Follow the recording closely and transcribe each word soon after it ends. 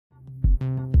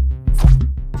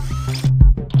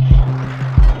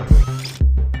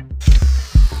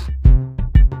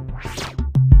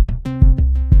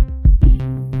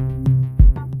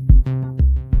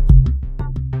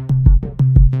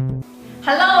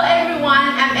everyone,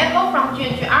 I'm Echo from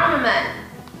G&G Armament.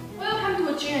 Welcome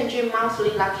to G&G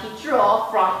monthly lucky draw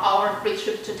from our free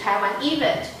trip to Taiwan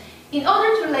event. In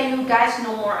order to let you guys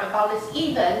know more about this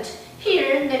event,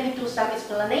 here let me do some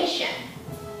explanation.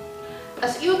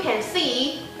 As you can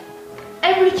see,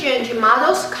 every G&G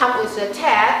models come with a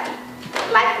tag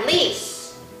like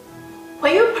this.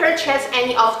 When you purchase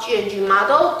any of G&G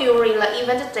model during the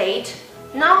event date,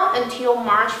 now until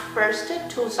March 1st,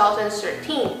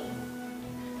 2013,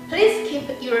 please keep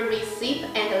your receipt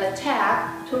and the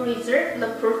tag to reserve the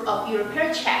proof of your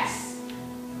purchase.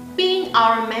 Being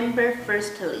our member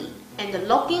firstly, and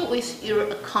login with your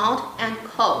account and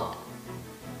code.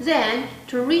 Then,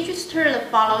 to register the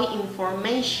following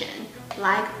information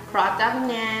like product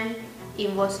name,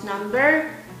 invoice number,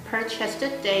 purchase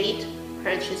date,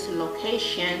 purchase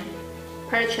location,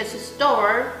 purchase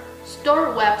store,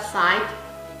 store website,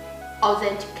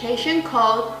 authentication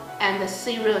code, and the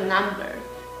serial number.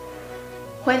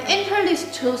 When enter these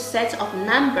two sets of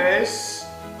numbers,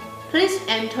 please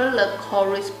enter the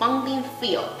corresponding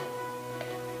field.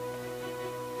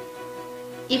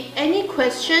 If any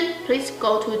question, please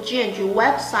go to G&G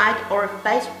website or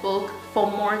Facebook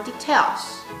for more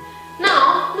details.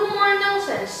 Now, no more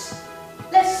nonsense.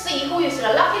 Let's see who is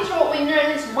the lucky draw winner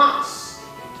this month.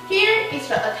 Here is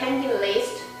the attendee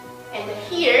list, and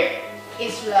here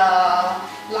is the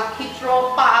lucky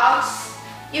draw box.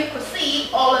 You could see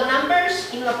all the numbers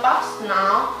in the box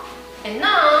now. And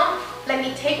now, let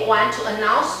me take one to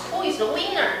announce who is the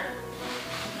winner.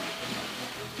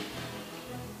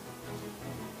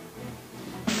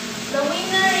 The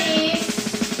winner is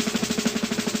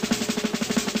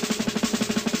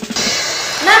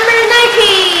number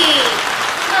 90.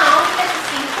 Now, let's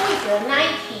see who is the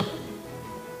 90.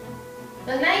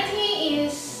 The 90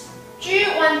 is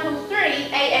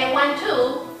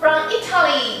G123AA12 from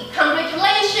Italy.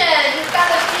 Congratulations! You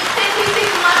got a G26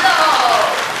 model.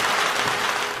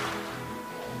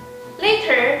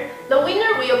 Later, the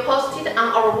winner will post it on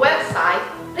our website.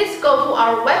 Please go to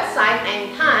our website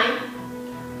anytime.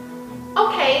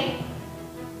 Okay,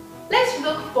 let's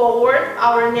look forward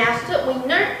our next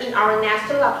winner in our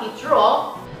next lucky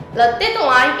draw. The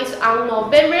deadline is on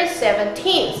November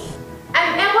 17th.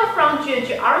 I'm Emma from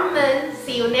G&G Armament.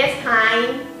 See you next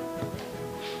time.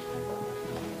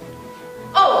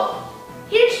 Oh,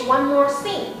 here's one more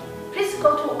thing. Please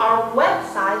go to our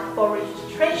website for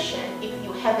registration if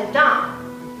you haven't done.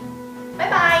 Bye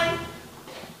bye.